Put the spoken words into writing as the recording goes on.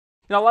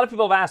You know, a lot of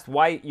people have asked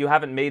why you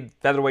haven't made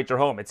featherweight your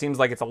home. It seems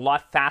like it's a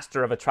lot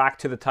faster of a track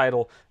to the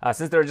title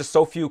since there are just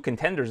so few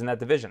contenders in that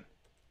division.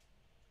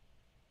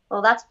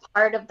 Well, that's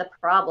part of the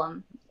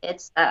problem.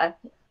 It's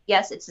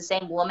yes, it's the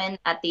same woman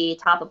at the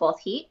top of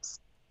both heaps,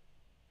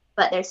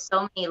 but there's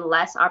so many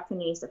less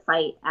opportunities to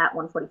fight at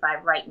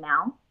 145 right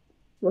now.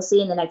 We'll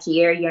see in the next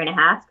year, year and a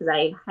half, because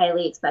I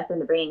highly expect them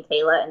to bring in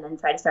Kayla and then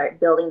try to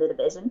start building the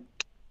division.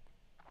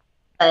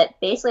 But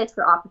basically, it's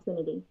for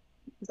opportunity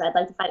because I'd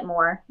like to fight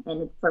more,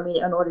 and for me,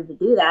 in order to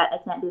do that, I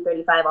can't do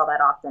 35 all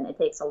that often. It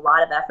takes a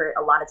lot of effort,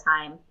 a lot of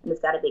time, and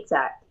it's got to be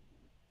exact.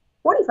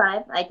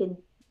 45, I can,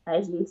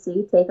 as you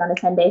see, take on a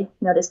 10-day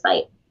notice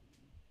fight.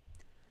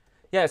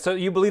 Yeah, so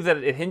you believe that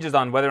it hinges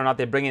on whether or not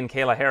they bring in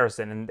Kayla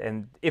Harrison,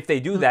 and if they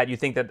do that, you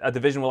think that a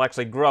division will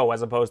actually grow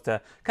as opposed to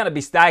kind of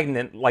be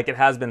stagnant like it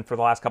has been for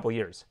the last couple of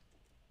years.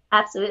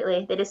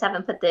 Absolutely. They just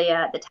haven't put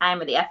the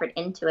time or the effort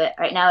into it.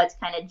 Right now, it's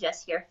kind of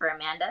just here for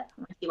Amanda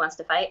when she wants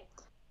to fight,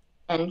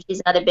 and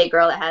she's another big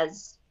girl that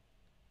has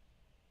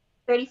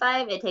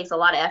 35. It takes a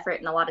lot of effort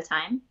and a lot of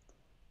time,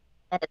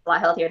 and it's a lot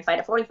healthier to fight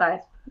at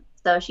 45.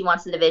 So she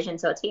wants the division,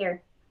 so it's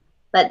here.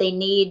 But they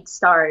need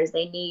stars.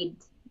 They need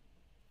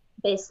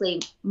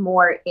basically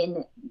more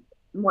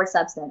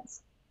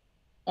substance.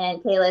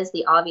 And Kayla is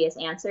the obvious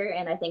answer,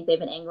 and I think they've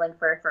been angling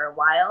for a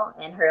while.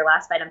 And her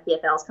last fight on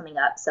PFL is coming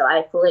up, so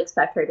I fully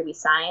expect her to be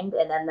signed,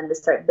 and then them to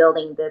start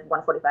building the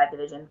 145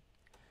 division.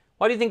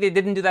 Why do you think they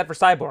didn't do that for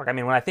Cyborg? I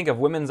mean, when I think of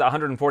women's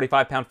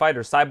 145-pound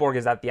fighters, Cyborg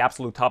is at the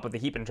absolute top of the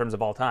heap in terms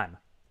of all time.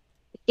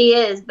 She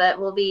is,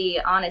 but we'll be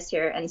honest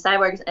here. And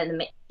Cyborg's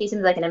she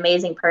seems like an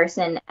amazing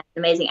person, an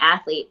amazing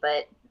athlete,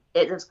 but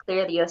it was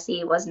clear the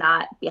UFC was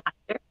not behind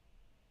her.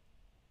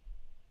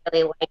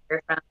 Really like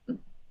her from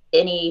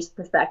any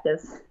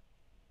perspective,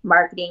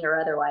 marketing or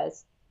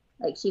otherwise.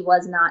 Like she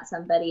was not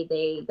somebody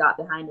they got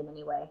behind in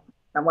any way,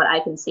 from what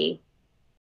I can see.